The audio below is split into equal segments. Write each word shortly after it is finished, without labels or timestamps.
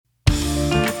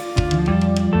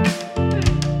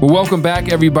Well, welcome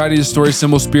back, everybody, to Story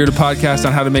Symbol Spirit, a podcast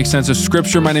on how to make sense of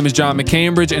Scripture. My name is John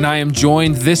McCambridge, and I am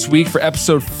joined this week for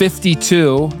episode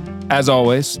 52, as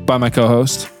always, by my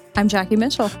co-host. I'm Jackie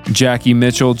Mitchell. Jackie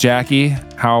Mitchell. Jackie,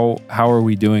 how are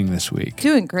we doing this week?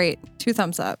 Doing great. 2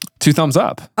 thumbs up. 2 thumbs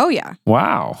up. Oh, yeah.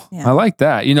 Wow. Yeah. I like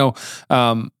that. You know,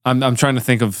 I'm trying to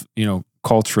think of,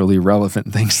 culturally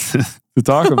relevant things to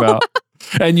talk about.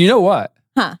 And you know what?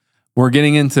 Huh. We're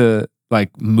getting into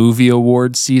like movie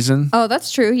awards season. Oh,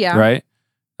 that's true. Yeah. Right?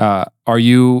 Are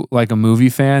you like a movie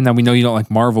fan? Now we know you don't like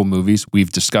Marvel movies.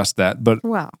 We've discussed that. But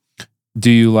wow.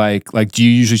 Do you do you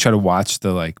usually try to watch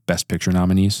the like Best Picture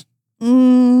nominees?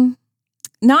 Not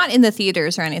in the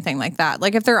theaters or anything like that.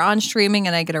 Like if they're on streaming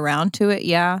and I get around to it,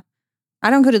 yeah. I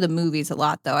don't go to the movies a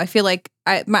lot though. I feel like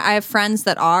I have friends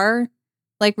that are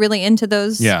like really into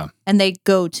those. Yeah. And they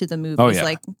go to the movies.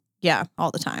 Oh, yeah.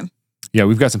 All the time. Yeah,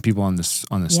 we've got some people on the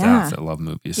staff that love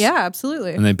movies. Yeah,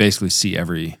 absolutely. And they basically see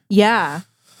every. Yeah.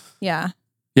 Yeah.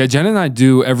 Yeah, Jen and I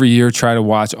do every year try to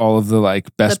watch all of the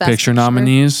like Best Picture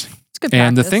nominees. It's good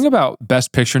and practice. the thing about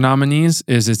Best Picture nominees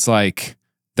is it's like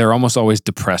they're almost always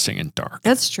depressing and dark.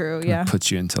 That's true. Yeah. It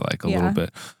puts you into like a little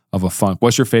bit of a funk.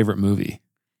 What's your favorite movie?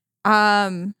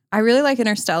 I really like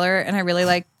Interstellar and I really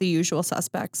like The Usual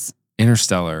Suspects.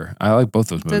 Interstellar. I like both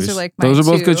those movies. Those are like those are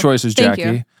both two. good choices, Thank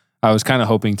Jackie. you. I was kind of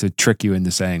hoping to trick you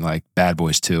into saying like Bad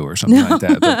Boys 2 or something like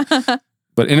that.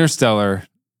 But Interstellar,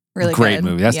 really great good.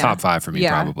 movie. That's top 5 for me,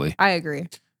 probably. I agree.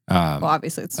 Well,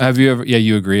 obviously, it's. Have you ever? Yeah,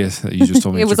 you agree. You just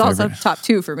told me it it's was your also favorite. top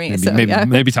 2 for me.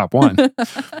 Maybe top 1.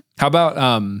 How about?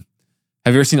 Have you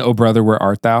ever seen Oh Brother, Where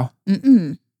Art Thou?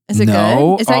 Mm-mm. Is it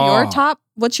No? good? Is that your top?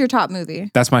 What's your top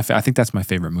movie? That's I think that's my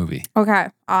favorite movie. Okay,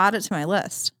 I'll add it to my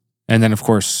list. And then of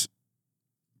course,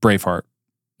 Braveheart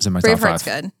is in my top 5. Braveheart's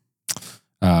good.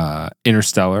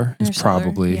 Interstellar is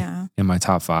probably in my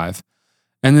top 5.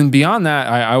 And then beyond that,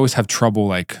 I always have trouble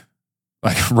like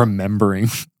remembering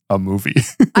a movie.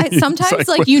 Sometimes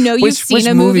you've seen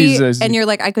a movie and you're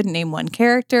like, I couldn't name one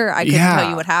character. I couldn't tell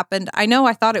you what happened.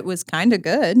 I thought it was kind of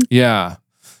good. Yeah.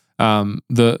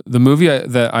 The movie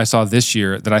that I saw this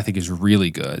year that I think is really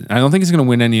good, and I don't think it's going to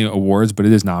win any awards, but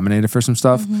it is nominated for some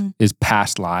stuff, is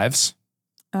Past Lives.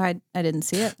 Oh, I didn't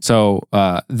see it. So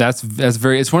that's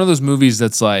it's one of those movies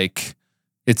that's like,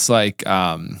 it's like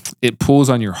it pulls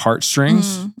on your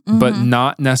heartstrings, but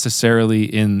not necessarily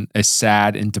in a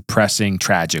sad and depressing,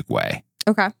 tragic way.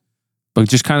 Okay. But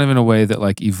just kind of in a way that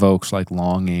like evokes like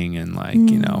longing and like,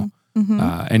 and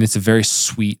it's a very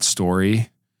sweet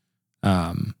story.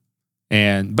 But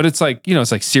it's like,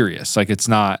 it's like serious. Like it's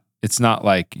not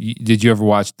like, did you ever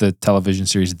watch the television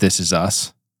series This Is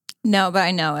Us? No, but I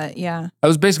know it. Yeah. It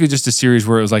was basically just a series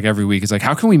where it was like every week. It's like,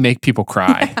 how can we make people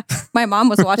cry? My mom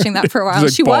was watching that for a while.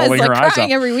 Like She was bawling her eyes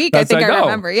crying out. every week. That's I think like, I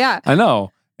remember. Yeah. I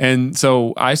know. And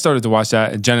so I started to watch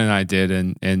that, and Jen and I did,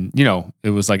 and it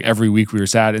was like every week we were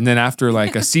sad. And then after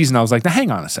like a season, I was like, now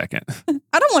hang on a second.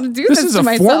 I don't want to do this is to a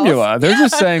myself. formula. They're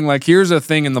just saying like, here's a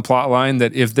thing in the plot line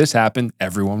that if this happened,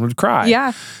 everyone would cry.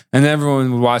 Yeah. And then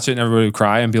everyone would watch it and everybody would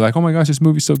cry and be like, oh my gosh, this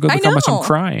movie's so good. Look how much I'm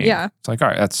crying. Yeah. It's like, all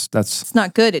right, that's it's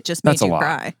not good. It just made you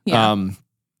cry. Yeah.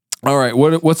 All right.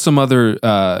 What's some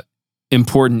other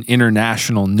important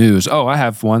international news? Oh, I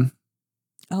have one.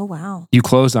 Oh, wow. You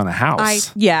closed on a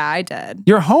house. I did.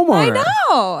 You're a homeowner. I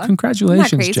know. Congratulations,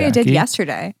 Isn't that crazy? Jackie. I did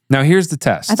yesterday. Now, here's the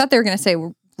test. I thought they were going to say,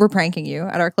 we're pranking you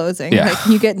at our closing. Yeah. Like,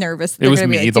 you get nervous. It was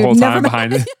me the whole time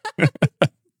behind it.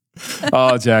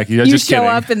 Oh, Jackie, I'm just kidding. You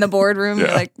show up in the boardroom, you're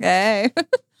like, hey.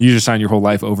 You just signed your whole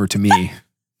life over to me.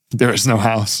 There is no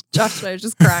house. Josh and I was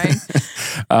just crying.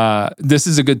 This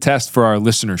is a good test for our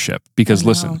listenership because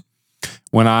listen,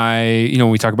 when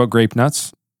we talk about grape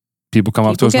nuts, people come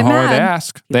up to us in the hallway. They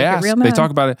ask. They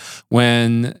talk about it.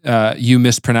 When you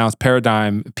mispronounce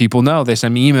paradigm, people know. They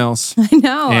send me emails. I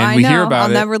know. And we hear about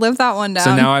I'll it. never live that one down.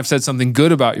 So now I've said something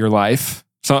good about your life.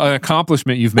 So an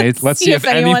accomplishment you've made. Let's see if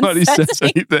anybody says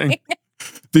anything.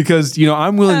 Because,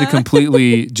 I'm willing to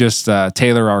completely just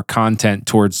tailor our content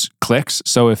towards clicks.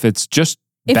 So if it's just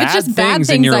bad things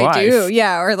in your life,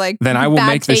 or like then I will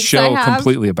make the show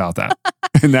completely about that.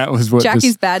 And that was what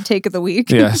Jackie's bad take of the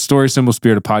week. Yeah, Story Symbol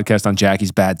Spirit, a podcast on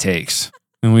Jackie's bad takes.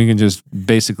 And we can just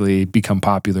basically become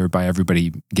popular by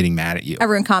everybody getting mad at you.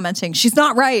 Everyone commenting, she's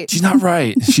not right. She's not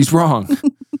right. She's wrong.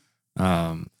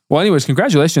 Well, anyways,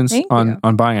 congratulations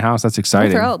on buying a house. That's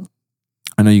exciting. I'm thrilled.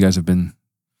 I know you guys have been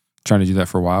trying to do that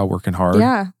for a while, working hard.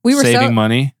 Yeah. We were saving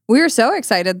money. We were so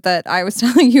excited that I was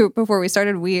telling you before we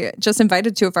started, we just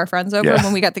invited 2 of our friends over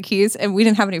when we got the keys, and we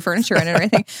didn't have any furniture in it or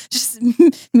anything. Just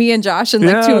me and Josh and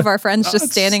 2 of our friends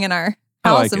just standing in our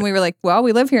house. And we were like, well,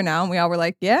 we live here now. And we all were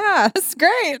like, yeah, it's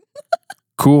great.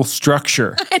 cool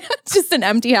structure. It's just an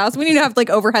empty house. We need to have like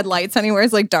overhead lights anywhere.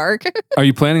 It's like dark. Are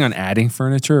you planning on adding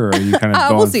furniture, or are you kind of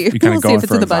going? We'll see. You kind of going see if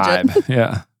for it's in the a budget. vibe?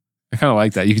 Yeah, I kind of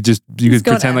like that. You could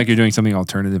pretend like you're doing something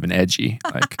alternative and edgy.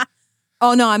 Like,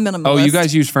 oh no, I'm minimalist. oh, you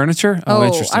guys use furniture? Oh,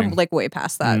 interesting. I'm like way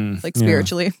past that, like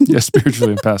spiritually. Yeah,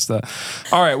 spiritually past that.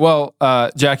 All right, well,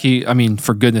 Jackie, I mean,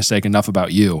 for goodness sake, enough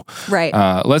about you. Right.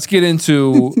 Let's get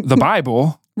into the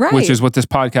Bible. Right. Which is what this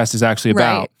podcast is actually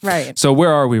about. Right. So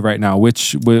where are we right now?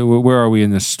 Where are we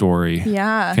in this story?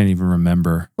 Yeah. Can't even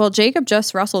remember. Well, Jacob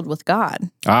just wrestled with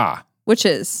God. Which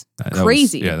is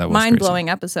crazy. That was mind-blowing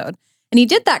episode. And he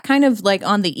did that kind of like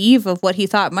on the eve of what he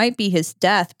thought might be his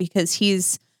death, because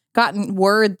he's gotten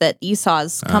word that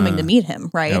Esau's coming to meet him,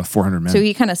 right? Yeah, 400 men. So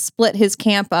he kind of split his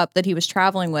camp up that he was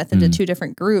traveling with into two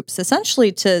different groups,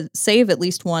 essentially to save at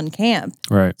least one camp.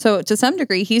 Right. So to some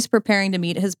degree, he's preparing to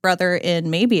meet his brother in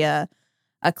maybe a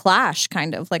clash,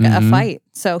 kind of like a fight.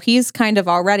 So he's kind of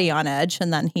already on edge,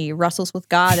 and then he wrestles with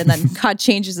God, and then God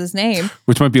changes his name.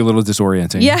 Which might be a little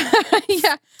disorienting. Yeah.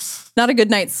 Yeah. Not a good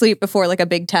night's sleep before like a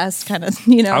big test, kind of,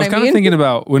 you know what I mean? I was kind of thinking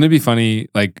about, wouldn't it be funny,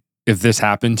 like, if this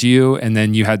happened to you and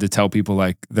then you had to tell people,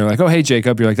 like, they're like, oh, hey,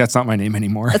 Jacob. You're like, that's not my name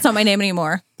anymore. That's not my name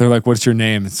anymore. They're like, what's your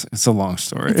name? It's a long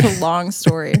story. It's a long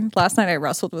story. Last night I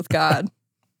wrestled with God.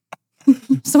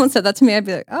 Someone said that to me. I'd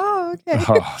be like, oh, okay.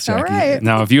 Oh, Jackie. All right.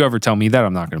 Now, if you ever tell me that,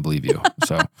 I'm not going to believe you.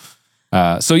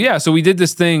 So we did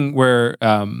this thing where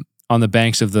on the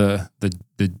banks of the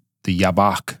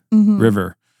Yabok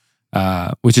River,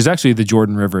 which is actually the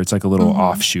Jordan River. It's like a little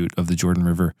offshoot of the Jordan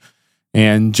River.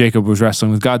 And Jacob was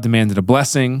wrestling with God, demanded a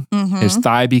blessing. His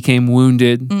thigh became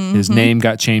wounded. His name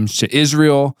got changed to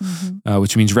Israel,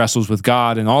 which means wrestles with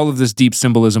God. And all of this deep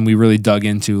symbolism we really dug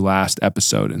into last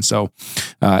episode. And so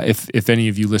if any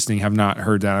of you listening have not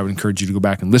heard that, I would encourage you to go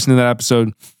back and listen to that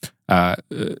episode.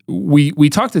 We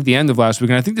talked at the end of last week,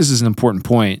 and I think this is an important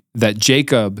point, that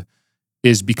Jacob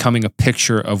is becoming a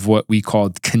picture of what we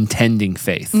called contending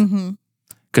faith.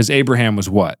 Because Abraham was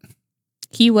what?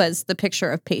 He was the picture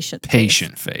of patient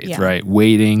faith, yeah. Right?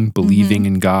 Waiting, believing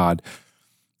in God.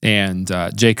 And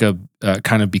Jacob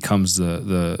kind of becomes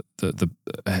his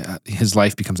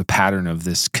life becomes a pattern of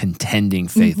this contending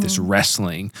faith, this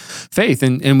wrestling faith.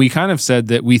 And we kind of said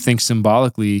that we think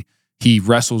symbolically he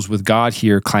wrestles with God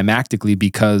here climactically,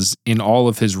 because in all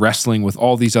of his wrestling with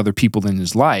all these other people in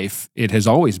his life, it has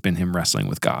always been him wrestling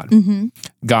with God.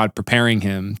 God preparing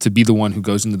him to be the one who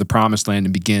goes into the promised land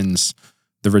and begins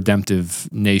the redemptive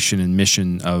nation and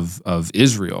mission of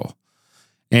Israel.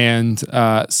 And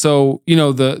so, you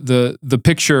know, the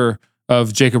picture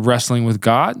of Jacob wrestling with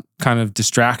God kind of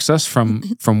distracts us from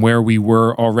where we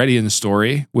were already in the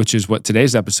story, which is what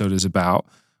today's episode is about,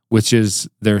 which is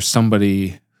there's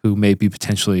somebody who may be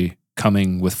potentially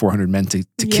coming with 400 men to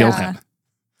kill him.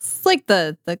 It's like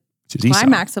the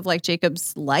climax of like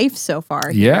Jacob's life so far.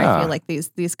 Here. I feel like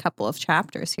these couple of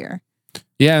chapters here.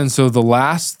 Yeah, and so the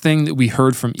last thing that we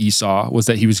heard from Esau was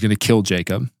that he was going to kill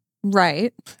Jacob.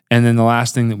 Right. And then the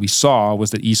last thing that we saw was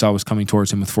that Esau was coming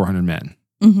towards him with 400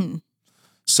 men.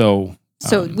 So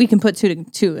we can put two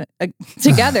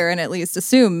together and at least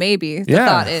assume maybe the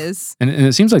thought is. And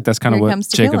it seems like that's kind of what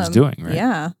Jacob's doing, right?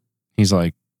 Yeah. He's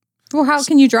like, well, how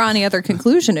can you draw any other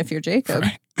conclusion if you're Jacob?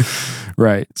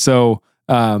 Right. So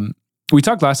we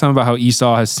talked last time about how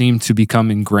Esau has seemed to become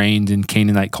ingrained in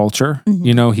Canaanite culture.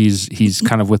 You know, he's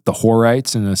kind of with the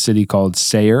Horites in a city called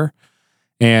Seir.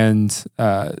 And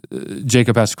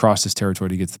Jacob has to cross this territory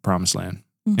to get to the promised land.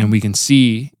 And we can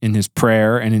see in his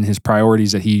prayer and in his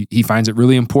priorities that he finds it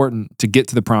really important to get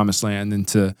to the promised land and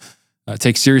to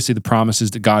take seriously the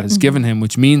promises that God has given him,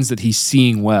 which means that he's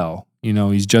seeing well. You know,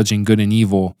 he's judging good and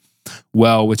evil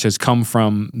well, which has come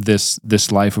from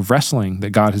this life of wrestling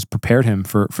that God has prepared him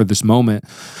for this moment.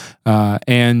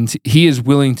 And he is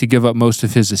willing to give up most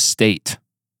of his estate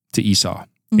to Esau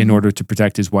in order to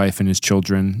protect his wife and his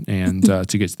children and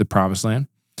to get to the promised land.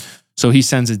 So he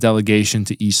sends a delegation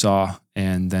to Esau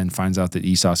and then finds out that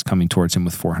Esau's coming towards him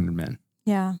with 400 men.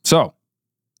 Yeah. So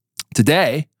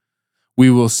today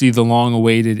we will see the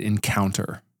long-awaited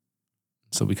encounter.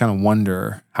 So we kind of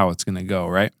wonder how it's going to go,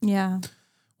 right? Yeah.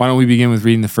 Why don't we begin with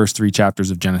reading the first 3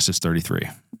 chapters of Genesis 33?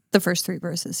 The first 3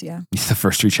 verses, yeah. The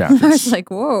first 3 chapters. I was like,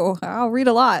 whoa, I'll read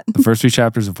a lot. The first 3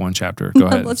 chapters of one chapter. Go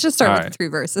ahead. Let's just start with the 3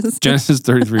 verses. Genesis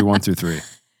 33, 1 through 3.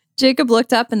 Jacob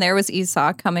looked up, and there was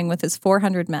Esau coming with his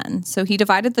 400 men. So he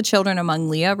divided the children among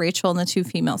Leah, Rachel, and the 2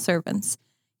 female servants.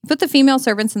 He put the female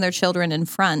servants and their children in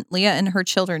front, Leah and her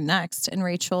children next, and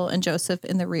Rachel and Joseph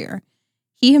in the rear.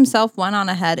 He himself went on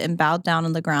ahead and bowed down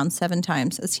on the ground 7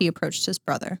 times as he approached his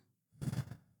brother.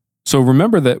 So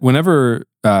remember that whenever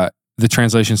the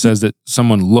translation says that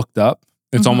someone looked up,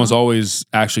 It's almost always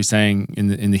actually saying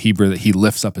in the Hebrew that he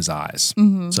lifts up his eyes.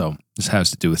 So this has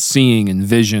to do with seeing and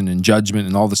vision and judgment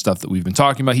and all the stuff that we've been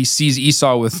talking about. He sees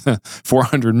Esau with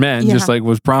 400 men, just like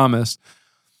was promised.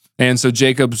 And so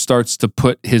Jacob starts to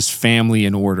put his family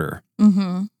in order.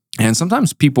 And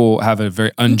sometimes people have a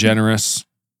very ungenerous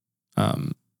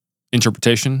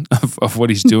interpretation of what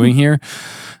he's doing here.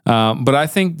 But I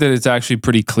think that it's actually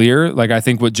pretty clear. Like, I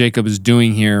think what Jacob is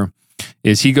doing here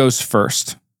is he goes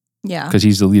first. Yeah. Because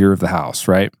he's the leader of the house,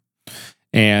 right?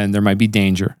 And there might be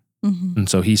danger. And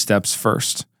so he steps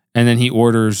first. And then he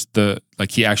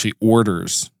actually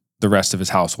orders the rest of his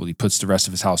household. He puts the rest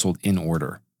of his household in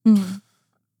order.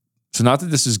 So not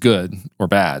that this is good or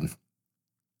bad,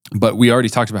 but we already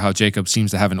talked about how Jacob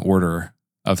seems to have an order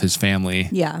of his family.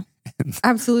 Yeah.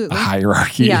 Absolutely. A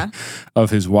hierarchy of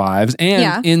his wives.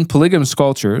 And in polygamous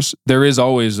cultures, there is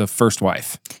always a first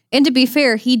wife. And to be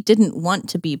fair, he didn't want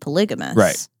to be polygamous.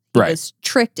 Right. He was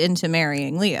tricked into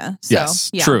marrying Leah. So, yes,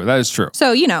 true. That is true.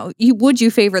 So, would you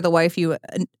favor the wife you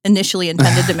initially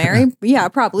intended to marry? Yeah,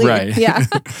 probably. Right. Yeah.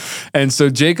 And so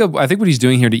Jacob, I think what he's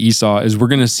doing here to Esau is we're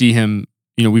going to see him,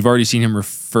 we've already seen him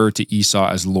refer to Esau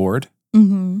as Lord.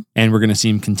 And we're going to see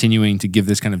him continuing to give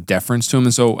this kind of deference to him.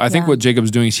 And so I think what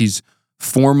Jacob's doing is he's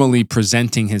formally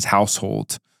presenting his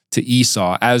household to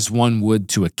Esau as one would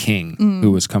to a king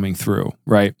who was coming through,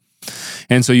 right?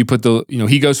 And so you put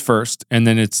he goes first, and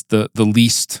then it's the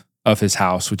least of his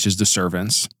house, which is the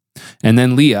servants. And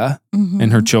then Leah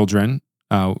and her children,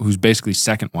 who's basically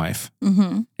second wife.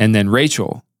 And then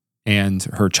Rachel and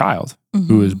her child,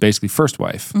 who is basically first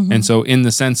wife. And so in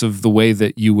the sense of the way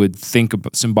that you would think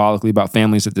symbolically about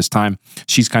families at this time,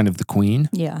 she's kind of the queen.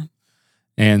 Yeah.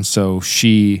 And so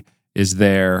she is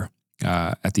there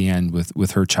at the end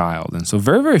with her child. And so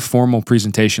very, very formal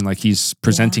presentation, like he's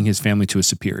presenting his family to a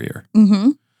superior.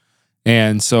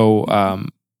 And so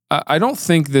I don't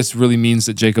think this really means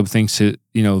that Jacob thinks that,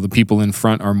 the people in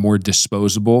front are more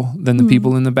disposable than the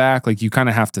people in the back. Like, you kind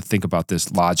of have to think about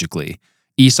this logically.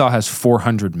 Esau has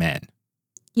 400 men.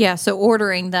 Yeah, so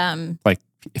ordering them. Like,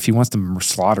 if he wants to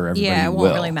slaughter everybody, it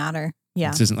won't really matter.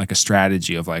 Yeah. This isn't like a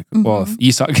strategy of like, well, if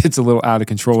Esau gets a little out of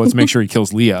control, let's make sure he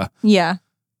kills Leah. Yeah.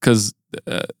 Because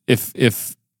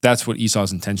if that's what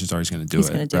Esau's intentions are, he's going to do it. He's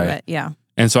going to do it, yeah.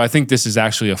 And so I think this is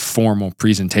actually a formal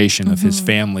presentation of his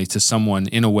family to someone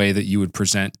in a way that you would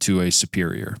present to a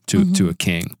superior, to a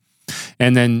king.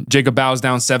 And then Jacob bows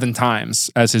down 7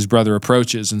 times as his brother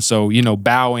approaches. And so,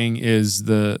 bowing is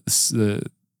the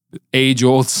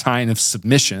age-old sign of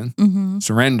submission,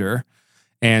 surrender.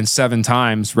 And 7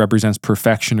 times represents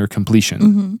perfection or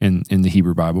completion in the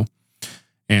Hebrew Bible.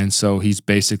 And so he's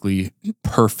basically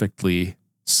perfectly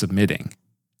submitting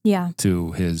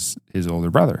to his older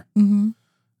brother.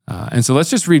 And so let's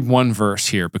just read one verse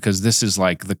here, because this is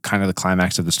like the kind of the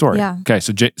climax of the story. Yeah. Okay,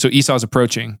 so Esau's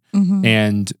approaching,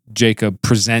 and Jacob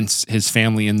presents his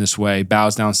family in this way,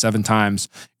 bows down 7 times.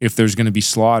 If there's going to be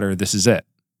slaughter, this is it,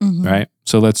 right?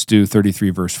 So let's do 33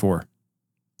 verse 4.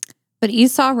 But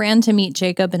Esau ran to meet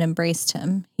Jacob and embraced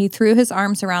him. He threw his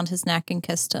arms around his neck and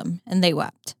kissed him, and they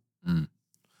wept.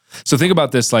 So think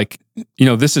about this, like,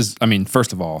 this is,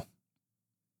 first of all,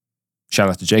 shout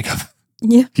out to Jacob.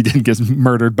 Yeah. He didn't get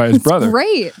murdered by his brother.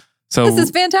 Great. So this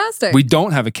is fantastic. We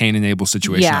don't have a Cain and Abel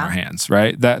situation in our hands,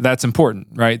 right? That's important,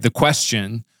 right? The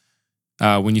question,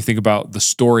 when you think about the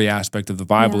story aspect of the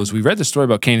Bible, is we read the story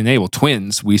about Cain and Abel,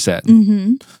 twins, we said,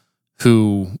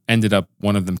 who ended up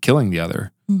one of them killing the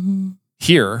other.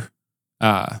 Here,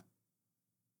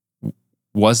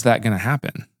 was that going to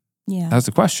happen? Yeah. That's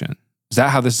the question. Is that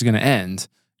how this is going to end?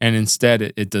 And instead,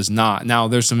 it does not. Now,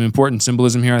 there's some important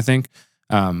symbolism here, I think.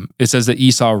 It says that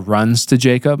Esau runs to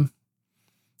Jacob.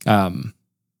 In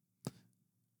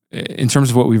terms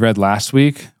of what we read last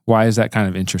week, why is that kind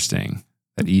of interesting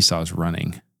that Esau's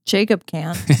running? Jacob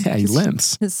can't. Yeah, he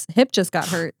limps. His hip just got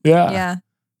hurt. Yeah.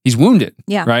 He's wounded.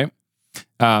 Yeah. Right?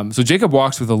 So Jacob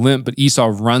walks with a limp, but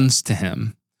Esau runs to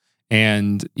him,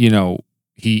 and,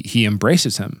 he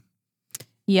embraces him.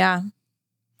 Yeah.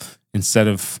 Instead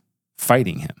of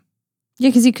fighting him. Yeah,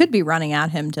 because he could be running at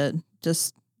him to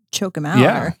just choke him out.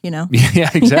 Yeah. Or, Yeah,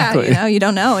 exactly. Yeah, you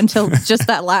don't know until just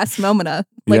that last moment of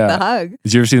the hug.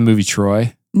 Did you ever see the movie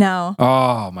Troy? No.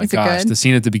 Oh my gosh. The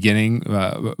scene at the beginning,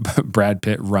 Brad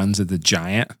Pitt runs at the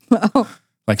giant,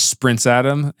 like sprints at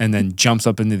him, and then jumps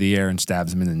up into the air and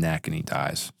stabs him in the neck, and he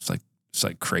dies. It's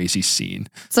like crazy scene.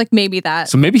 It's like maybe that.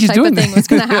 So maybe he's doing thing was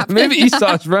going to happen. Maybe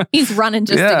Esau's running. He's running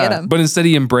just to get him. But instead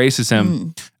he embraces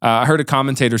him. I heard a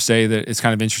commentator say that it's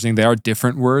kind of interesting. They are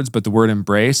different words, but the word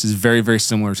embrace is very, very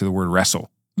similar to the word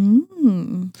wrestle.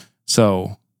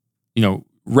 So,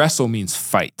 wrestle means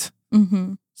fight.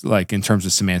 like in terms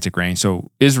of semantic range.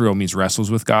 So Israel means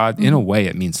wrestles with God. In a way,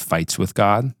 it means fights with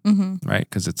God, right?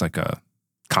 Because it's like a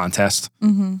contest.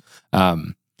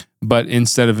 But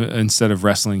instead of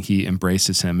wrestling, he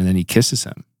embraces him and then he kisses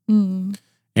him.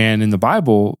 And in the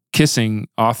Bible, kissing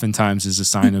oftentimes is a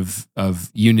sign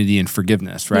of unity and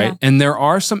forgiveness, right? Yeah. And there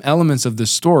are some elements of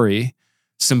this story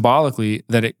symbolically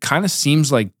that it kind of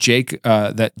seems like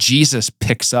that Jesus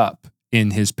picks up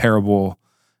in his parable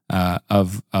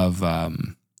of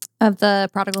the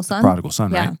prodigal son. Prodigal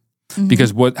son, right?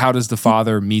 Because how does the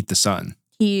father meet the son?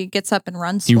 He gets up and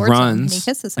runs towards him and he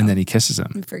kisses him. And then he kisses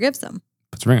him. He forgives him.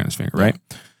 Puts a ring on his finger, right?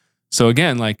 So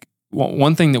again, like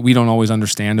one thing that we don't always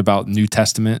understand about New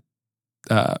Testament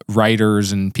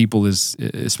writers and people is,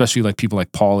 especially like people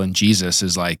like Paul and Jesus,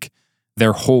 is like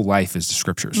their whole life is the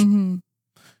scriptures.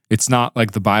 It's not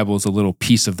like the Bible is a little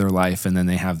piece of their life and then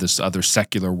they have this other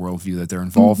secular worldview that they're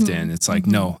involved in. It's like,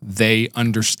 no, they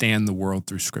understand the world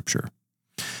through scripture.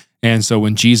 And so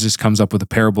when Jesus comes up with a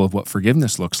parable of what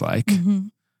forgiveness looks like,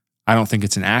 I don't think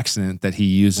it's an accident that he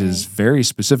uses very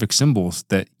specific symbols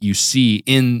that you see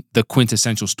in the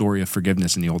quintessential story of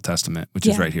forgiveness in the Old Testament, which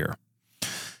is right here.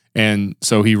 And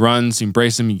so he runs, he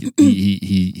embraces him,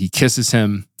 he kisses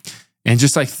him. And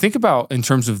just like think about in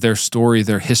terms of their story,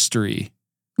 their history,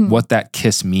 what that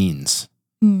kiss means,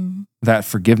 that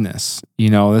forgiveness. You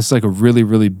know, it's like a really,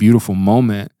 really beautiful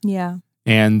moment. Yeah.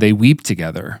 And they weep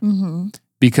together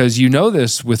because you know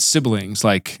this with siblings,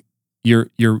 like your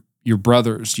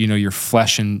brothers, you know, your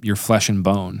flesh and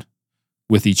bone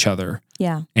with each other.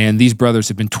 Yeah. And these brothers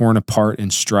have been torn apart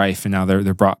in strife, and now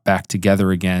they're brought back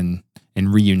together again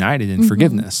and reunited in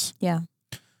forgiveness. Yeah.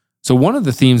 So one of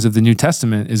the themes of the New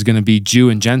Testament is going to be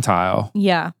Jew and Gentile.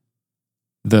 Yeah.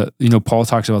 Paul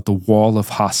talks about the wall of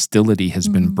hostility has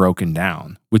been broken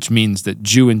down, which means that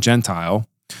Jew and Gentile,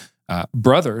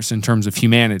 brothers in terms of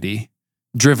humanity,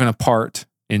 driven apart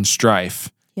in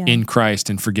strife, in Christ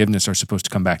and forgiveness are supposed to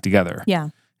come back together. Yeah.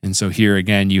 And so here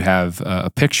again, you have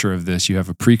a picture of this, you have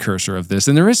a precursor of this.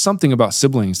 And there is something about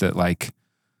siblings that like,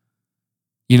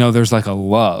 you know, there's like a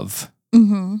love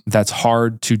that's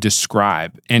hard to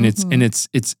describe. And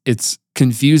it's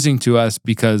confusing to us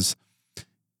because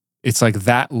it's like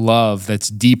that love that's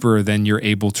deeper than you're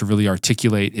able to really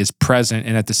articulate is present.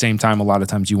 And at the same time, a lot of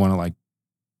times you want to like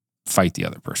fight the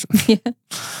other person.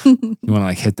 You want to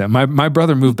like hit them. My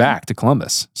brother moved back to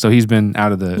Columbus. So he's been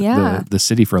out of the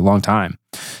city for a long time.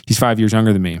 He's 5 years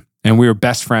younger than me. And we were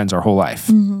best friends our whole life.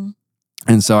 And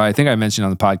so I think I mentioned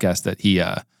on the podcast that he,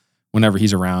 whenever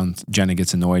he's around, Jenna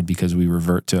gets annoyed because we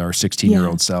revert to our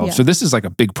 16-year-old self. Yeah. So this is like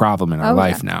a big problem in our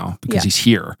life now because he's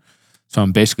here. So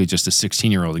I'm basically just a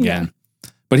 16-year-old again.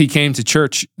 But he came to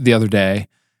church the other day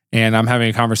and I'm having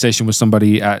a conversation with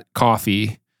somebody at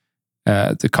coffee,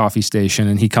 at the coffee station,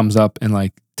 and he comes up and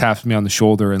like taps me on the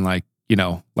shoulder and like, you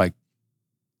know, like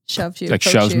shoves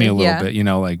me a little bit, you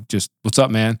know, like just, what's up,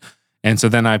 man? And so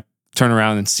then I turn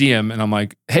around and see him and I'm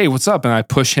like, hey, what's up? And I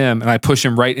push him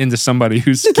right into somebody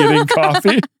who's getting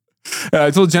coffee. I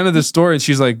told Jenna this story and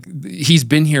she's like, he's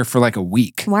been here for like a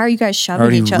week. Why are you guys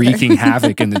shoving each other? Wreaking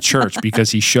havoc in the church because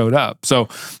he showed up. So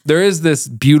there is this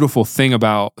beautiful thing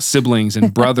about siblings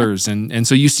and brothers. And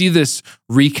so you see this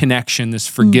reconnection, this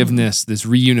forgiveness, this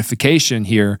reunification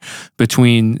here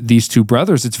between these two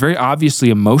brothers. It's very obviously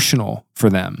emotional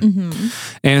for them.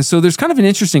 And so there's kind of an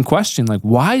interesting question, like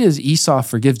why does Esau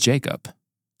forgive Jacob?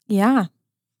 Yeah,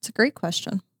 it's a great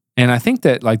question. And I think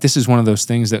that like this is one of those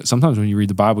things that sometimes when you read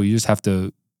the Bible, you just have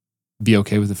to be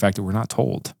okay with the fact that we're not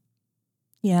told.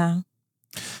 Yeah.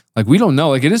 Like we don't know.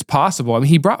 Like it is possible. I mean,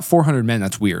 he brought 400 men.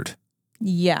 That's weird.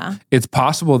 Yeah. It's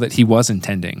possible that he was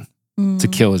intending to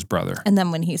kill his brother. And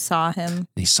then when he saw him.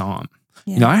 He saw him.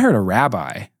 Yeah. You know, I heard a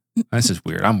rabbi. This is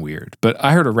weird. I'm weird. But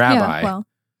I heard a rabbi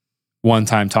one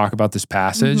time talk about this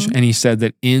passage. And he said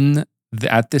that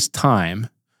at this time,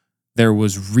 there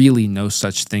was really no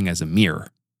such thing as a mirror.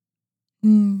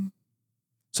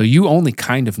 So you only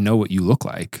kind of know what you look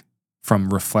like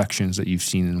from reflections that you've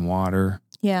seen in water,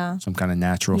 some kind of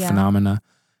natural phenomena.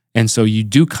 And so you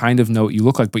do kind of know what you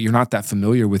look like, but you're not that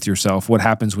familiar with yourself. What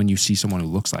happens when you see someone who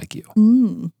looks like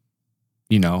you?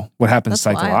 You know, what happens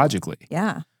psychologically? Wild.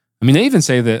 Yeah. I mean, they even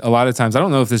say that a lot of times, I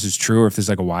don't know if this is true or if this is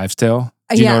like a wives' tale.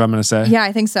 Do you know what I'm going to say? Yeah,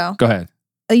 I think so. Go ahead.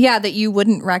 Yeah, that you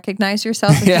wouldn't recognize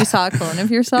yourself if you saw a clone of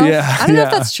yourself. I don't know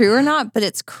if that's true or not, but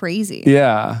it's crazy.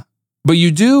 Yeah. But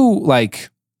you do like,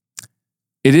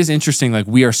 it is interesting. Like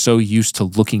we are so used to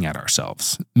looking at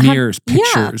ourselves, mirrors,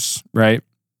 pictures, right?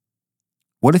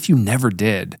 What if you never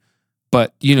did,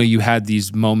 but you know, you had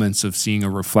these moments of seeing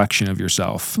a reflection of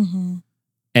yourself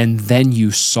and then you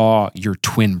saw your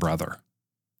twin brother.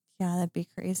 Yeah, that'd be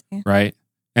crazy. Right?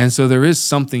 And so there is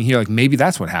something here, like maybe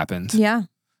that's what happened. Yeah.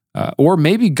 Or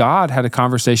maybe God had a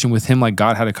conversation with him like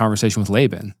God had a conversation with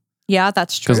Laban. Yeah,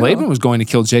 that's true. Because Laban was going to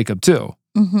kill Jacob too.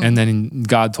 Mm-hmm. And then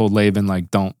God told Laban,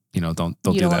 like, don't do that.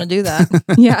 You don't want to do that.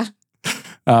 Yeah.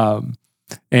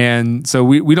 And so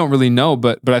we don't really know,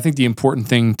 but I think the important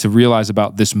thing to realize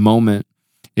about this moment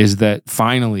is that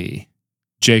finally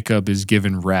Jacob is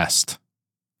given rest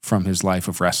from his life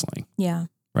of wrestling. Yeah.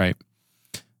 Right?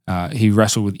 He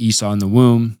wrestled with Esau in the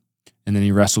womb, and then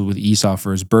he wrestled with Esau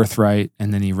for his birthright,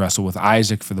 and then he wrestled with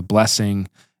Isaac for the blessing,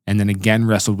 and then again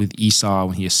wrestled with Esau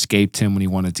when he escaped him, when he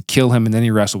wanted to kill him, and then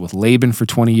he wrestled with Laban for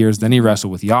 20 years, then he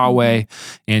wrestled with Yahweh,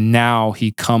 and now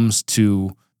he comes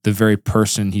to the very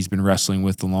person he's been wrestling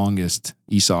with the longest,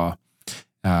 Esau,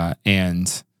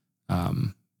 and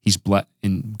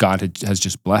God has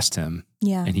just blessed him,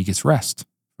 and he gets rest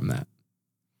from that.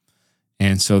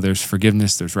 And so there's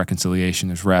forgiveness, there's reconciliation,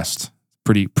 there's rest.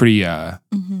 Pretty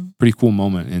cool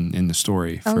moment in the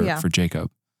story for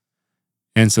Jacob.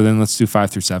 And so then let's do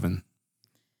 5 through 7.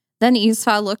 Then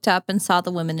Esau looked up and saw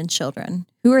the women and children.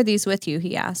 Who are these with you?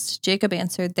 He asked. Jacob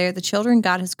answered, they are the children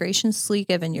God has graciously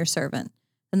given your servant.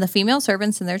 Then the female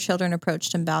servants and their children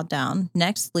approached and bowed down.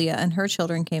 Next, Leah and her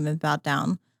children came and bowed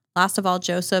down. Last of all,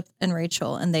 Joseph and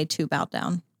Rachel, and they too bowed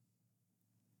down.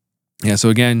 Yeah, so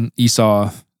again,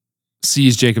 Esau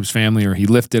sees Jacob's family, or he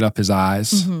lifted up his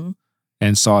eyes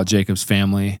and saw Jacob's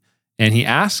family, and he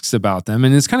asks about them.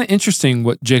 And it's kind of interesting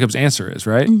what Jacob's answer is,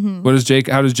 right? How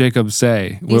does Jacob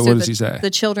say? What does he say? The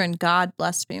children God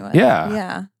blessed me with. Yeah.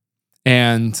 Yeah.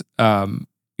 And,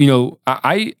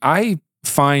 I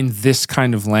find this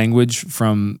kind of language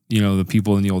from, the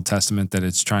people in the Old Testament that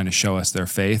it's trying to show us their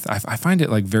faith. I find it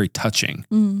like very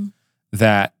touching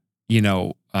that,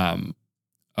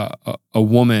 a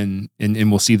woman, and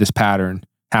we'll see this pattern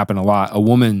happen a lot, a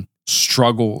woman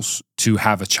struggles to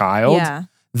have a child. Yeah.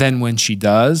 Then when she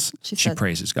does, she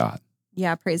praises God.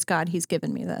 Yeah, praise God, he's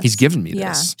given me this. He's given me this.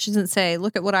 Yeah, she doesn't say,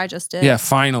 look at what I just did. Yeah,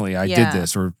 finally I did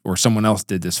this, or someone else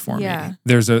did this for me.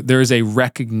 There is a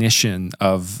recognition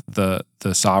of the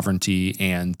sovereignty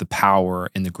and the power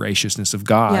and the graciousness of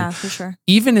God. Yeah, for sure.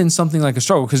 Even in something like a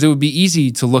struggle, because it would be easy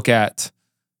to look at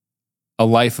a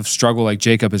life of struggle like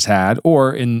Jacob has had,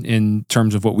 or in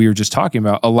terms of what we were just talking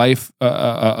about, a life,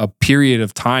 a period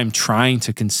of time trying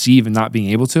to conceive and not being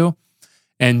able to,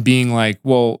 and being like,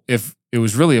 well, if it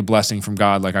was really a blessing from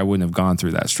God, like I wouldn't have gone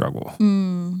through that struggle.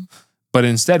 But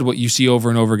instead, what you see over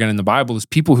and over again in the Bible is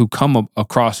people who come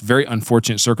across very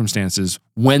unfortunate circumstances,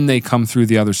 when they come through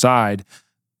the other side,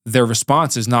 their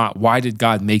response is not, why did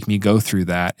God make me go through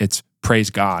that? It's,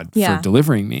 praise God for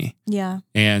delivering me. Yeah.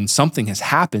 And something has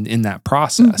happened in that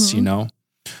process,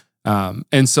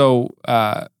 And so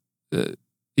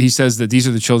he says that these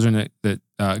are the children that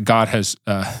God has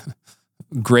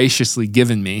graciously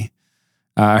given me.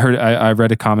 I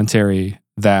read a commentary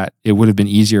that it would have been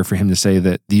easier for him to say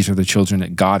that these are the children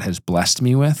that God has blessed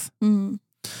me with.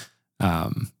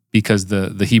 Because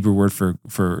the Hebrew word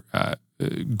for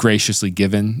graciously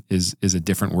given is a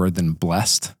different word than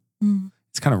blessed.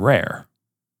 It's kind of rare.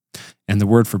 And the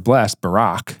word for blessed,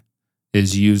 barak,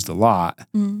 is used a lot.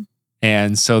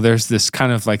 And so there's this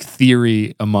kind of like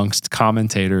theory amongst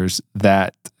commentators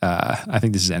that I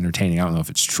think this is entertaining. I don't know if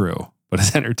it's true, but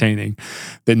it's entertaining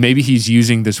that maybe he's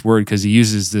using this word because he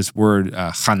uses this word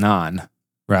Hanan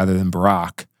rather than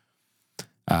barak,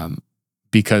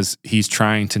 because he's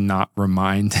trying to not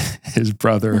remind his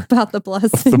brother about the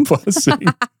blessing. Of the blessing.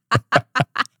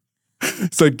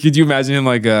 So could you imagine him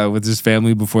like with his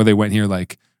family before they went here,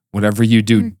 like, whatever you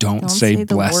do, don't say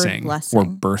blessing or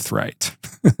birthright.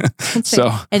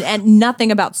 And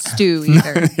nothing about stew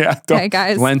either. Okay,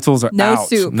 guys. Lentils are no out.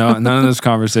 soup. No, none of this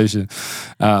conversation.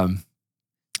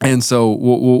 And so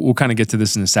we'll kind of get to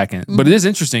this in a second. But it is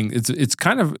interesting. It's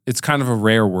kind of a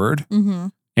rare word,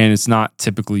 and it's not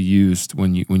typically used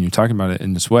when you're talking about it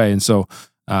in this way. And so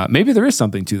maybe there is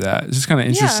something to that. It's just kind of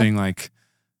interesting, like.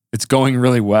 It's going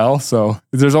really well. So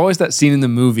there's always that scene in the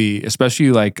movie,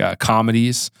 especially like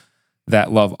comedies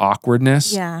that love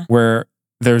awkwardness, where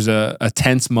there's a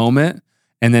tense moment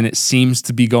and then it seems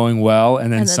to be going well,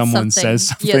 and then someone says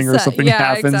something or something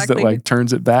happens that like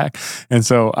turns it back. And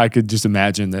so I could just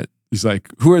imagine that he's like,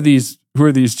 who are these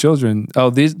children? Oh,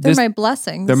 they're my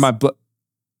blessings. They're my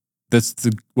That's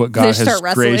what God has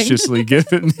graciously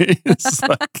given me. It's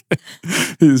like,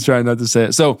 he's trying not to say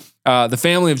it. So the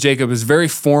family of Jacob is very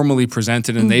formally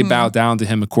presented, and they bow down to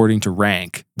him according to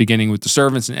rank, beginning with the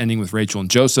servants and ending with Rachel and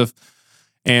Joseph.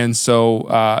 And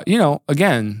so,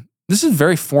 again, this is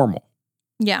very formal.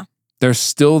 Yeah. There's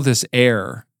still this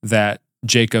air that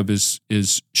Jacob is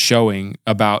showing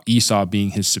about Esau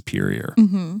being his superior.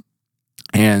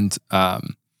 And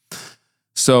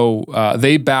so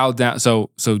they bowed down. So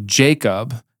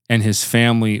Jacob and his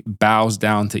family bows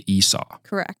down to Esau.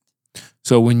 Correct.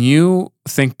 So when you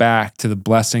think back to the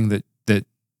blessing that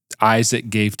Isaac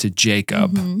gave to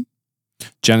Jacob,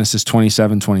 Genesis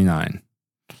 27:29.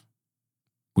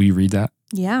 Will you read that?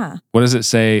 Yeah. What does it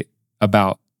say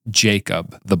about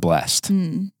Jacob, the blessed?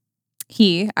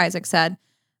 He, Isaac said,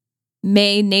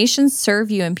 may nations serve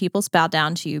you and peoples bow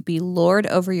down to you. Be Lord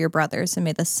over your brothers, and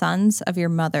may the sons of your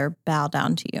mother bow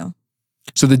down to you.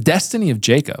 So the destiny of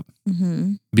Jacob,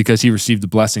 because he received the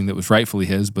blessing that was rightfully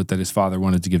his, but that his father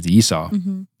wanted to give to Esau,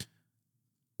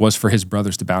 was for his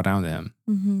brothers to bow down to him.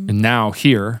 And now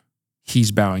here,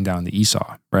 he's bowing down to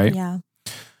Esau, right? Yeah.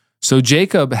 So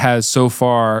Jacob has so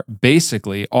far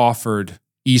basically offered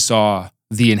Esau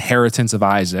the inheritance of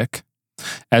Isaac,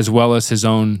 as well as his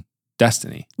own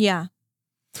destiny. Yeah.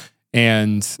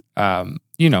 And,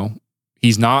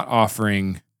 he's not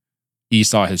offering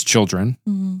Esau his children,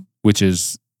 which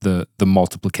is the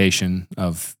multiplication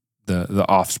of the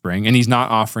offspring. And he's not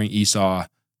offering Esau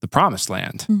the promised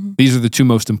land. These are the two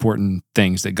most important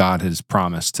things that God has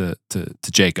promised to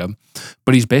Jacob.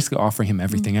 But he's basically offering him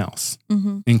everything else,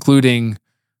 including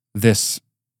this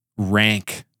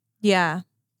rank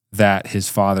that his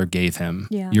father gave him.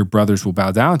 Yeah. Your brothers will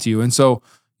bow down to you. And so,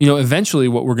 eventually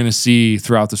what we're going to see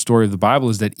throughout the story of the Bible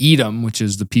is that Edom, which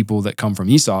is the people that come from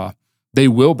Esau, they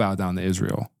will bow down to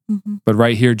Israel. But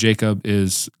right here, Jacob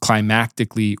is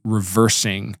climactically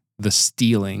reversing the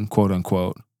stealing, quote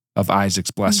unquote, of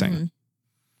Isaac's blessing.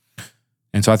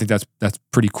 And so I think that's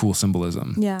pretty cool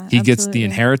symbolism. Yeah, he gets the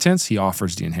inheritance, he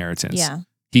offers the inheritance. Yeah.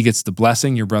 He gets the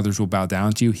blessing, your brothers will bow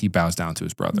down to you, he bows down to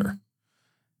his brother.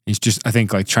 He's just, I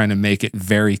think, like trying to make it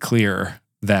very clear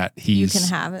that he's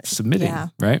submitting,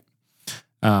 right?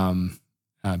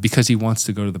 Because he wants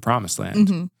to go to the promised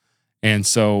land. And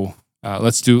so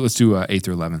let's do 8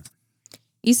 through 11.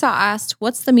 Esau asked,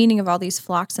 "What's the meaning of all these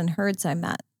flocks and herds I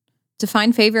met?" "To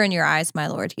find favor in your eyes, my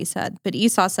lord," he said. But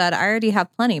Esau said, "I already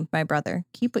have plenty, my brother.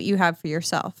 Keep what you have for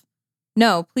yourself."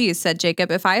 "No, please," said Jacob.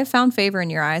 "If I have found favor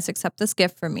in your eyes, accept this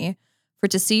gift from me. For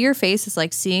to see your face is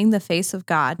like seeing the face of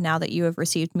God now that you have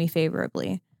received me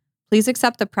favorably. Please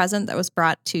accept the present that was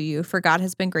brought to you, for God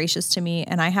has been gracious to me,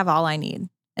 and I have all I need."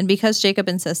 And because Jacob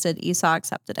insisted, Esau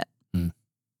accepted it.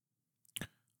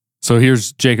 So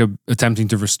here's Jacob attempting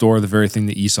to restore the very thing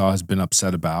that Esau has been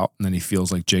upset about, and then he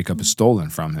feels like Jacob has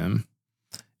stolen from him.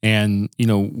 And,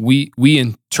 we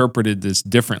interpreted this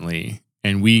differently,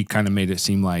 and we kind of made it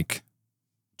seem like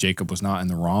Jacob was not in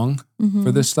the wrong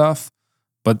for this stuff.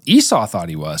 But Esau thought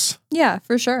he was. Yeah,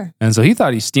 for sure. And so he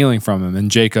thought he's stealing from him,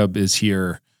 and Jacob is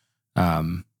here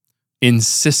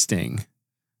insisting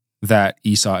that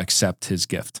Esau accept his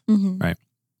gift, right?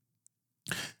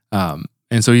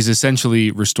 And so he's essentially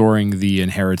restoring the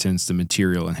inheritance, the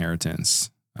material inheritance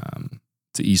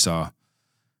to Esau.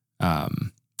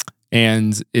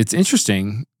 And it's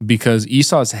interesting because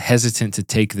Esau is hesitant to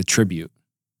take the tribute.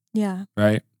 Yeah.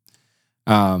 Right?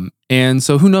 And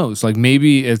so who knows? Like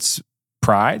maybe it's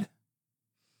pride,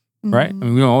 right? I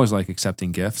mean, we don't always like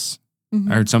accepting gifts.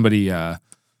 I heard somebody, this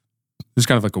is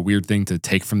kind of like a weird thing to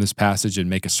take from this passage and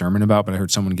make a sermon about, but I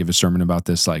heard someone give a sermon about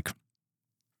this, like,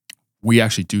 we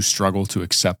actually do struggle to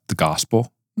accept the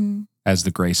gospel as the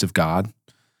grace of God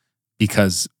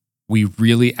because we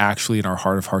really actually in our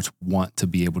heart of hearts want to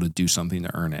be able to do something to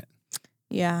earn it.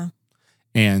 Yeah.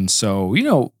 And so,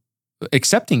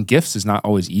 accepting gifts is not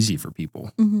always easy for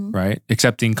people, right?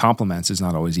 Accepting compliments is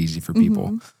not always easy for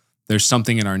people. There's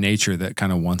something in our nature that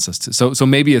kind of wants us to. So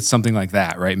maybe it's something like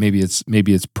that, right? Maybe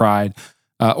it's pride,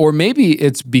 or maybe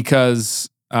it's because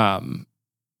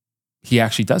he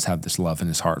actually does have this love in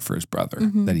his heart for his brother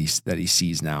that he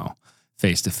sees now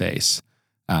face to face.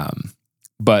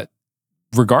 But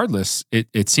regardless,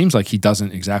 it seems like he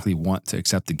doesn't exactly want to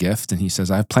accept the gift, and he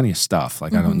says, "I have plenty of stuff.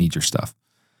 Like I don't need your stuff."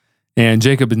 And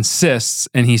Jacob insists,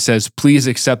 and he says, "Please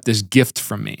accept this gift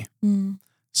from me."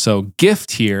 So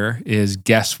gift here is,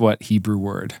 guess what Hebrew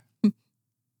word?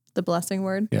 The blessing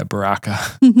word? Yeah, baraka.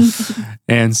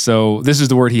 And so this is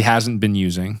the word he hasn't been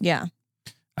using. Yeah.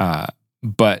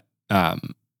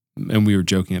 And we were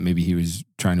joking that maybe he was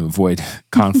trying to avoid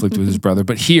conflict with his brother.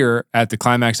 But here, at the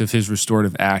climax of his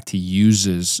restorative act, he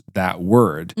uses that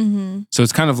word. So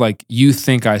it's kind of like, you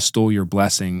think I stole your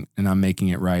blessing and I'm making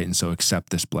it right, and so accept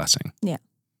this blessing. Yeah.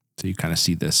 So you kind of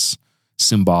see this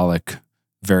symbolic,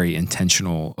 very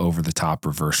intentional, over-the-top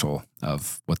reversal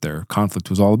of what their conflict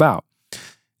was all about.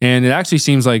 And it actually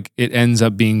seems like it ends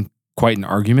up being quite an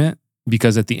argument,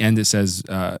 because at the end it says,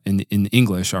 in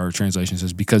English, our translation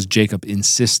says, because Jacob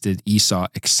insisted, Esau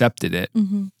accepted it.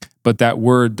 But that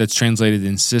word that's translated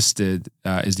insisted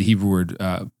is the Hebrew word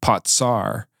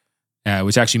patsar,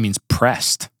 which actually means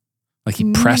pressed. Like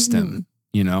he pressed him,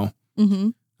 you know?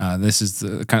 This is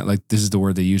the kind of like, this is the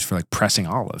word they use for like pressing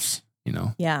olives, you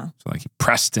know? Yeah. So like he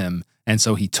pressed him, and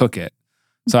so he took it.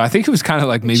 So I think it was kind of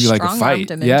like maybe like a fight.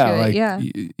 Yeah,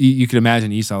 like you could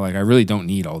imagine Esau like, I really don't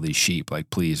need all these sheep. Like,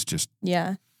 please just.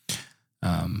 Yeah.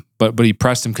 But he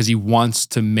pressed him because he wants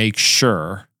to make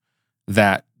sure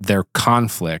that their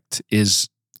conflict is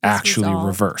actually resolved.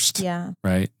 Reversed. Yeah.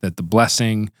 Right? That the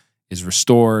blessing is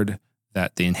restored,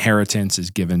 that the inheritance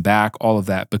is given back, all of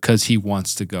that, because he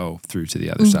wants to go through to the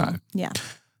other side. Yeah.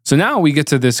 So now we get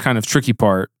to this kind of tricky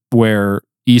part where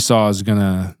Esau is going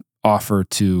to offer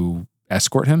to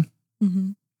escort him,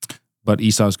 but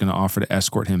Esau is going to offer to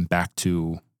escort him back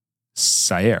to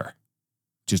Seir,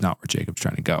 which is not where Jacob's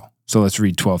trying to go. So let's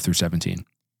read 12 through 17.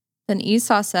 Then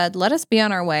Esau said, "Let us be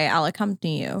on our way. I'll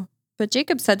accompany you." But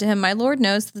Jacob said to him, "My Lord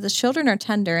knows that the children are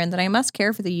tender and that I must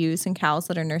care for the ewes and cows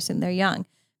that are nursing their young.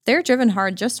 If they are driven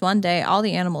hard just one day, all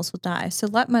the animals will die. So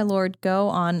let my Lord go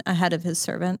on ahead of his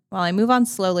servant, while I move on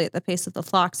slowly at the pace of the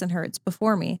flocks and herds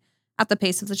before me, at the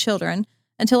pace of the children,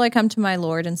 until I come to my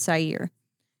Lord in Seir."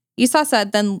 Esau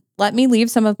said, "Then let me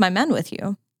leave some of my men with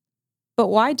you." "But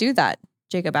why do that?"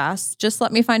 Jacob asked. "Just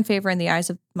let me find favor in the eyes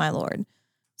of my Lord."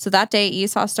 So that day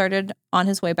Esau started on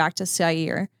his way back to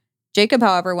Seir. Jacob,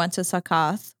 however, went to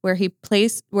Succoth, where he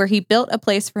built a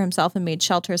place for himself and made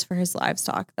shelters for his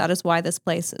livestock. That is why this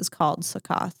place is called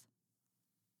Succoth.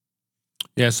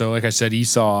 Yeah, so like I said,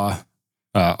 Esau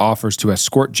offers to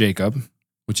escort Jacob,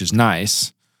 which is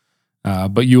nice.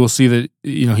 But you will see that,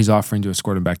 you know, he's offering to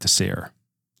escort him back to Seir.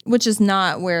 Which is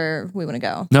not where we want to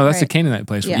go. No, that's the Canaanite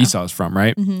place where Esau is from,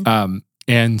 right?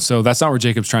 And so that's not where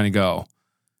Jacob's trying to go.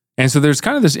 And so there's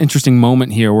kind of this interesting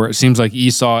moment here where it seems like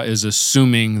Esau is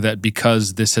assuming that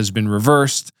because this has been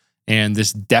reversed and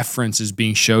this deference is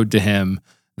being showed to him,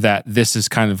 that this is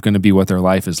kind of going to be what their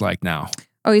life is like now.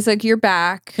 Oh, he's like, "You're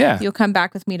back. Yeah. You'll come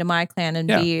back with me to my clan and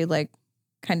be like,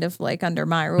 kind of like under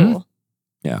my rule."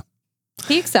 Yeah.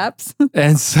 He accepts.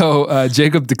 And so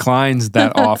Jacob declines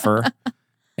that offer.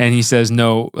 And he says,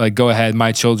 "No, like, go ahead.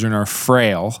 My children are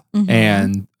frail,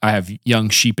 and I have young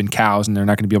sheep and cows, and they're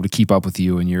not going to be able to keep up with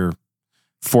you and your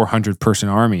 400-person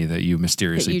army that you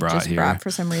mysteriously brought here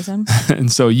for some reason."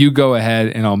 And so you go ahead,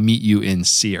 and I'll meet you in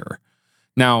Seir.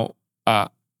 Now, I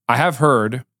have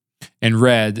heard and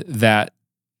read that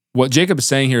what Jacob is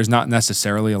saying here is not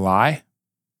necessarily a lie.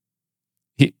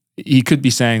 He could be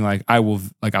saying like,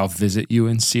 I'll visit you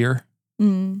in Seir,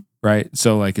 right?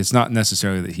 So like, it's not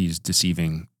necessarily that he's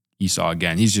deceiving Esau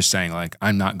again. He's just saying like,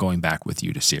 I'm not going back with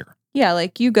you to Seir. Yeah,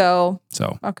 like you go.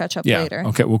 So I'll catch up later.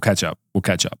 Okay, we'll catch up.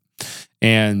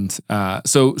 And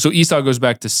so Esau goes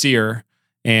back to Seir,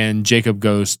 and Jacob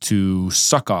goes to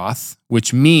Succoth,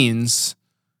 which means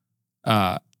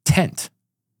tent.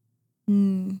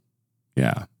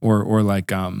 Yeah, or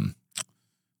like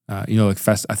you know, like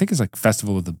I think it's like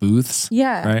Festival of the Booths.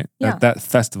 Yeah, right. Yeah, that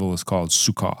festival is called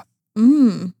Sukkoth.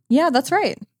 Yeah, that's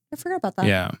right. I forgot about that.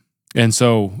 Yeah, and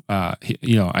so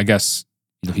you know, I guess,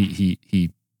 you know,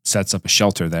 he sets up a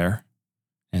shelter there,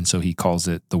 and so he calls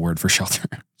it the word for shelter.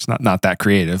 It's not that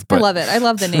creative, but I love it. I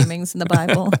love the namings in the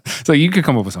Bible. So you could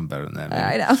come up with something better than that.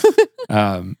 Maybe.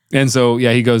 I know. And so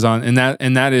yeah, he goes on, and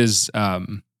that is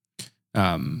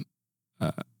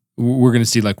we're going to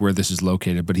see like where this is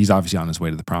located, but he's obviously on his way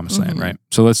to the promised land, right?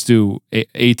 So let's do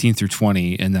 18 through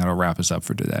 20, and that'll wrap us up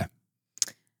for today.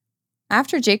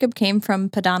 After Jacob came from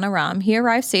Padan Aram, he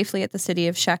arrived safely at the city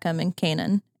of Shechem in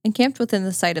Canaan and camped within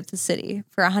the site of the city.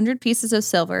 For 100 pieces of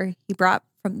silver, he bought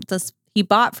from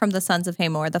the sons of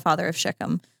Hamor, the father of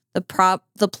Shechem, the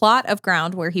plot of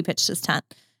ground where he pitched his tent.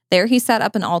 There he set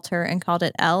up an altar and called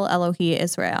it El Elohi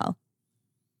Israel.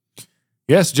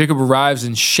 Yes, Jacob arrives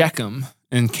in Shechem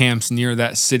and camps near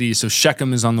that city. So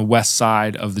Shechem is on the west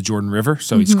side of the Jordan River.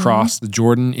 So he's crossed the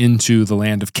Jordan into the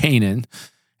land of Canaan.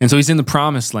 And so he's in the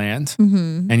promised land,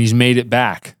 and he's made it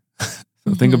back.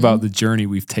 So think about the journey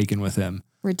we've taken with him.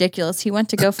 Ridiculous. He went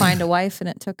to go find a wife, and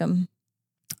it took him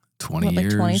 20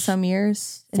 years. Like 20-some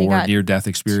years. And 4 near-death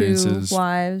experiences. 2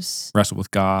 wives. Wrestled with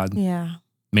God. Yeah.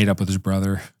 Made up with his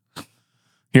brother.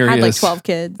 Here Had he like is. 12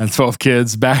 kids. And 12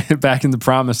 kids back in the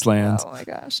promised land. Oh my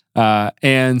gosh.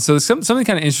 And so something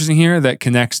kind of interesting here that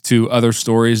connects to other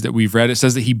stories that we've read. It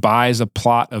says that he buys a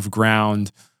plot of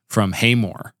ground from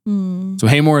Hamor. So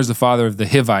Hamor is the father of the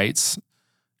Hivites,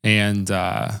 and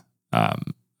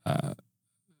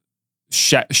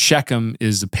Shechem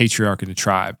is the patriarch of the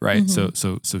tribe, right? So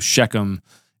Shechem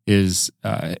is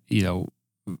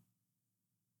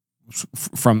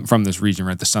from this region,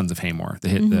 right? The sons of Hamor,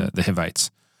 the Hivites.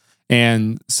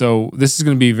 And so this is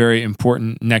going to be very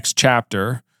important next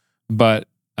chapter, but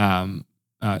the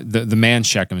man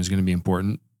Shechem is going to be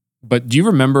important. But do you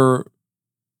remember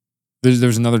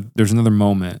there's another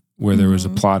moment where there was a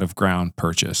plot of ground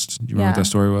purchased? Do you remember what that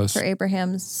story was? For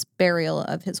Abraham's burial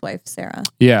of his wife Sarah.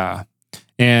 Yeah.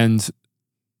 And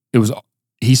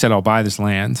he said, I'll buy this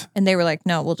land. And they were like,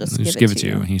 no, we'll just give it to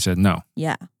you. And he said, no.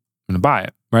 Yeah. I'm going to buy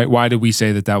it. Right? Why did we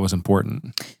say that was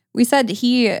important? We said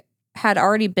he had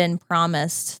already been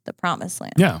promised the promised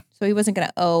land. Yeah. So he wasn't going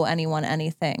to owe anyone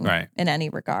anything in any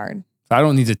regard. I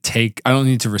don't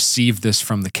need to receive this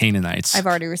from the Canaanites. I've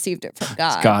already received it from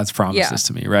God. It's God's promises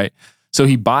to me, right? So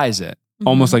he buys it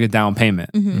almost like a down payment.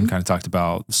 And kind of talked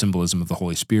about the symbolism of the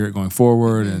Holy Spirit going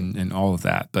forward and all of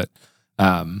that. But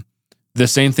the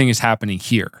same thing is happening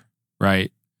here,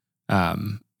 right?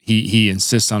 He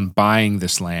insists on buying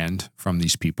this land from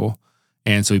these people.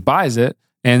 And so he buys it.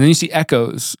 And then you see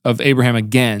echoes of Abraham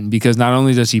again, because not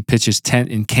only does he pitch his tent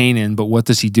in Canaan, but what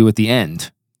does he do at the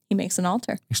end? He makes an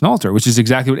altar. Makes an altar, which is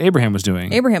exactly what Abraham was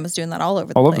doing. Abraham was doing that all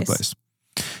over the place.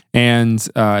 And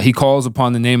he calls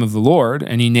upon the name of the Lord,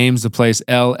 and he names the place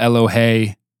El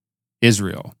Elohe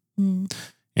Israel.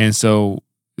 And so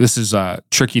this is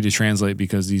tricky to translate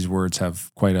because these words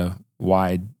have quite a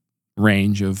wide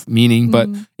range of meaning, but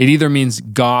it either means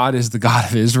God is the God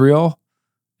of Israel,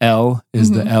 El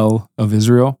is the El of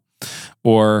Israel,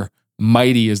 or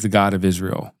mighty is the God of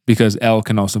Israel, because El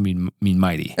can also mean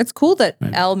mighty. It's cool that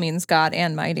El means God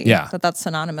and mighty. Yeah. That's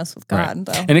synonymous with God,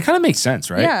 though. And it kind of makes sense,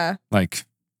 right? Yeah. Like,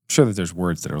 I'm sure that there's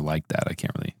words that are like that. I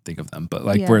can't really think of them, but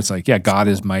where it's like, God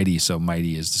is mighty, so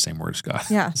mighty is the same word as God.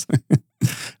 Yeah.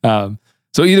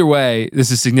 So either way, this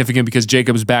is significant because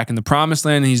Jacob is back in the promised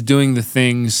land and he's doing the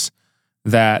things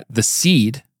that the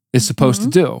seed is supposed to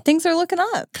do. Things are looking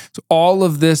up. So all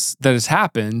of this that has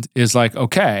happened is like,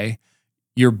 okay,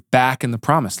 you're back in the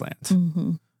promised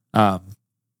land.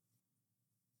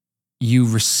 You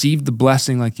received the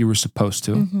blessing like you were supposed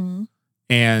to,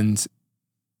 and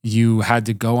you had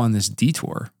to go on this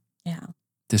detour. Yeah.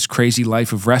 This crazy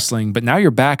life of wrestling, but now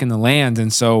you're back in the land.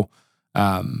 And so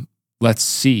let's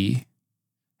see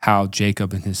how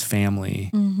Jacob and his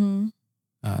family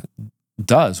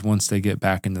does once they get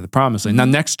back into the promised land. Now,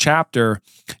 next chapter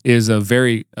is a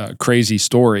very crazy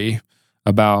story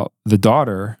about the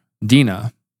daughter,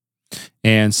 Dinah,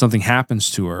 and something happens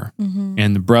to her,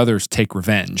 and the brothers take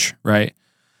revenge, right?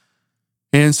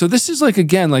 And so this is like,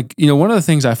 again, like, one of the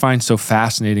things I find so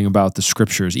fascinating about the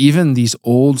scriptures, even these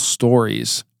old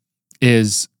stories,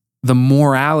 is the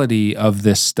morality of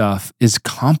this stuff is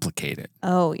complicated.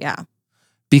 Oh, yeah.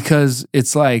 Because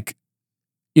it's like,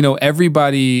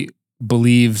 everybody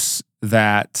believes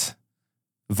that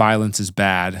violence is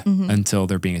bad until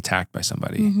they're being attacked by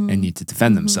somebody and need to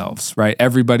defend themselves, right?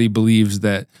 Everybody believes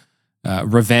that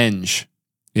revenge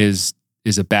is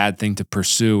a bad thing to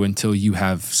pursue until you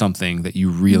have something that you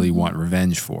really want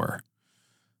revenge for.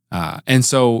 And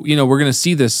so, we're going to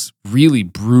see this really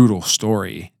brutal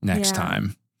story next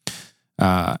time.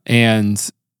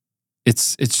 And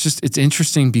it's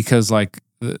interesting because like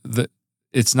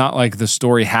it's not like the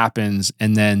story happens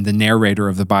and then the narrator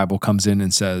of the Bible comes in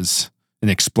and says and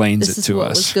explains it to us. This is what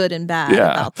was good and bad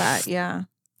about that. Yeah.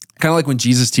 Kind of like when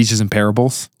Jesus teaches in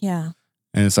parables. Yeah.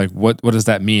 And it's like, what does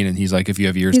that mean? And he's like, if you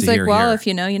have ears to hear, well, hear. if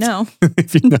you know, you know.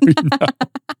 If you know, you know.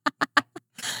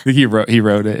 I think he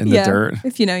wrote it in the dirt.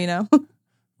 If you know, you know.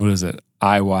 What is it?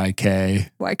 IYK.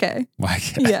 YK.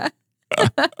 YK. Yeah.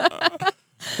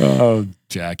 Oh,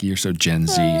 Jackie, you're so Gen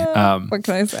Z. What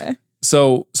can I say?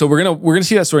 So we're gonna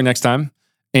see that story next time.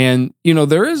 And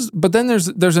there's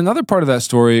another part of that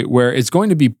story where it's going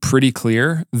to be pretty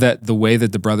clear that the way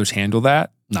that the brothers handle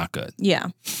that, not good. Yeah,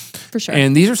 for sure.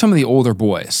 And these are some of the older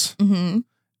boys.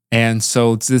 And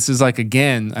so this is like,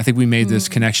 again, I think we made this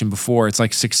connection before. It's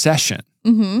like Succession,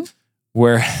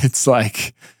 where it's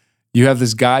like you have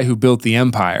this guy who built the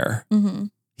empire.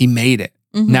 He made it.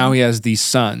 Now he has these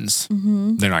sons.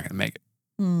 They're not going to make it.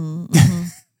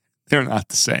 They're not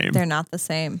the same. They're not the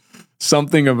same.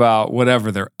 Something about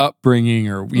whatever their upbringing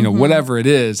or, whatever it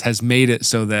is has made it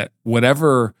so that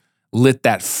whatever lit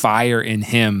that fire in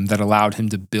him that allowed him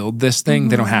to build this thing,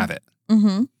 they don't have it.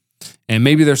 And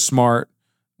maybe they're smart,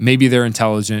 maybe they're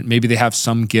intelligent, maybe they have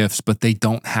some gifts, but they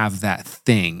don't have that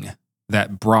thing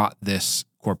that brought this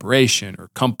corporation or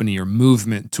company or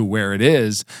movement to where it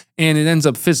is, and it ends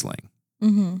up fizzling.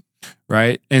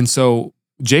 Right? And so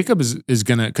Jacob is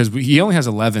going to, because he only has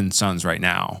 11 sons right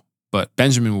now, but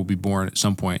Benjamin will be born at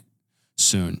some point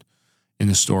soon in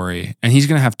the story, and he's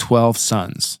going to have 12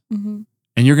 sons. And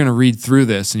you're going to read through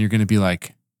this and you're going to be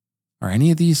like, are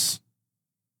any of these,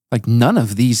 like none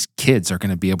of these kids are going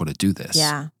to be able to do this.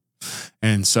 Yeah.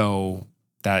 And so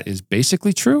that is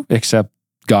basically true, except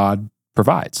God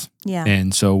provides. Yeah.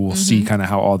 And so we'll see kind of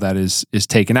how all that is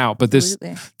taken out. But this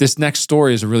next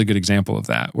story is a really good example of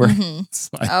that, where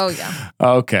it's like, oh yeah,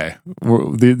 okay,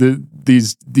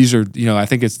 these are, I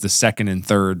think it's the second and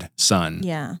third son,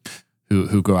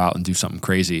 who go out and do something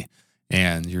crazy,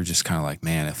 and you're just kind of like,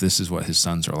 man, if this is what his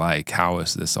sons are like, how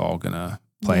is this all gonna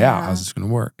play out? How's this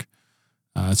gonna work?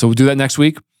 So we'll do that next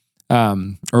week,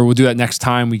 or we'll do that next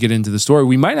time we get into the story.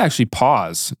 We might actually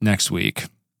pause next week.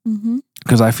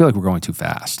 Because I feel like we're going too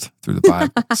fast through the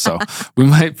Bible. So we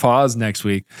might pause next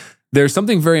week. There's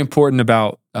something very important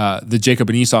about the Jacob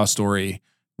and Esau story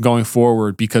going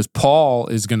forward, because Paul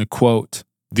is going to quote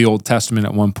the Old Testament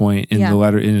at one point in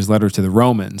his letter to the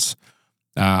Romans.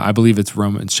 I believe it's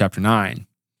Romans chapter 9.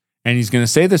 And he's going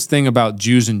to say this thing about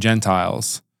Jews and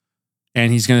Gentiles.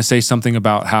 And he's going to say something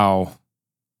about how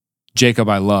Jacob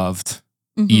I loved,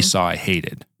 Esau I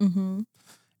hated.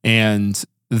 And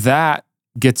that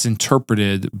gets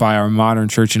interpreted by our modern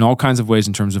church in all kinds of ways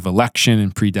in terms of election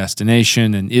and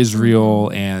predestination and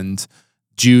Israel and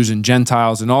Jews and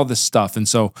Gentiles and all this stuff. And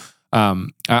so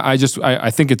I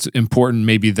think it's important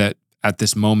maybe that at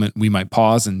this moment we might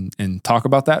pause and talk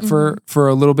about that for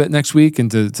a little bit next week, and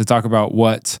to talk about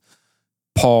what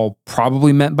Paul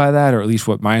probably meant by that, or at least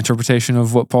what my interpretation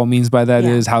of what Paul means by that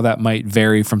is, how that might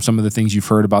vary from some of the things you've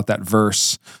heard about that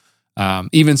verse.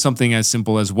 Even something as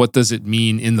simple as, what does it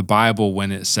mean in the Bible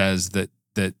when it says that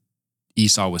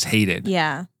Esau was hated?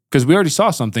 Yeah. Because we already saw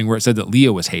something where it said that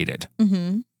Leah was hated.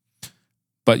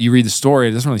 But you read the story,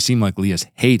 it doesn't really seem like Leah's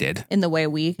hated. In the way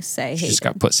we say hated. She just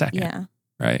got put second. Yeah.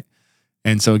 Right?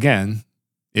 And so again,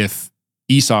 if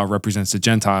Esau represents the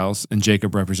Gentiles and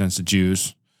Jacob represents the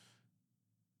Jews,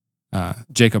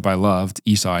 Jacob I loved,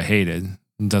 Esau I hated,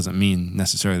 doesn't mean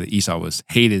necessarily that Esau was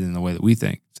hated in the way that we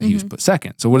think. So he was put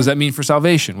second. So what does that mean for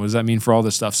salvation? What does that mean for all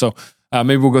this stuff? So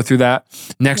maybe we'll go through that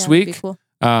next week. Cool.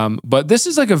 But this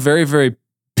is like a very, very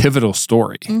pivotal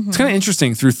story. It's kind of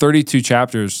interesting. Through 33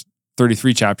 chapters,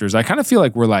 I kind of feel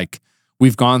like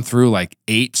we've gone through like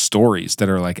 8 stories that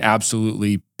are like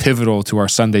absolutely pivotal to our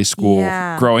Sunday school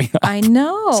growing up. I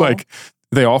know. It's like,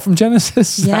 are they all from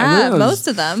Genesis? Yeah, most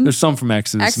of them. There's some from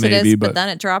Exodus maybe, but then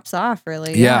it drops off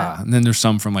really. Yeah, and then there's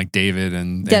some from like David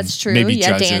and that's true. Maybe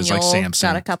Judges, Daniel, like Samson.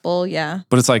 Got a couple,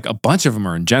 But it's like a bunch of them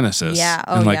are in Genesis. Yeah,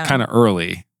 and like kind of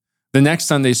early. The next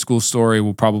Sunday school story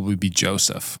will probably be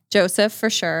Joseph. Joseph for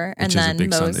sure, and then is a big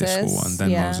Moses. Sunday school one.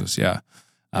 Then Moses,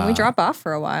 And we drop off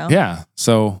for a while. Yeah.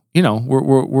 So,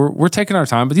 we're taking our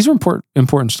time, but these are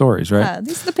important stories, right? Yeah,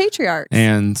 these are the patriarchs.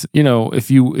 And,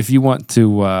 if you want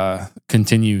to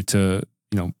continue to,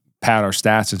 pad our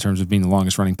stats in terms of being the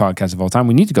longest running podcast of all time,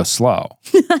 we need to go slow.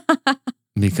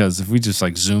 Because if we just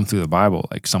like zoom through the Bible,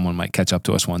 like someone might catch up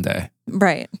to us one day.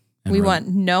 Right. We want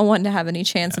no one to have any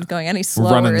chance of going any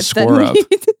slower. Running the score up.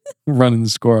 Running the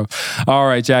score up. All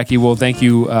right, Jackie. Well, thank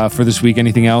you for this week.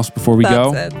 Anything else before we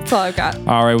go? That's it. That's all I've got.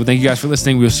 All right. Well, thank you guys for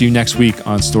listening. We'll see you next week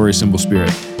on Story Symbol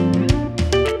Spirit.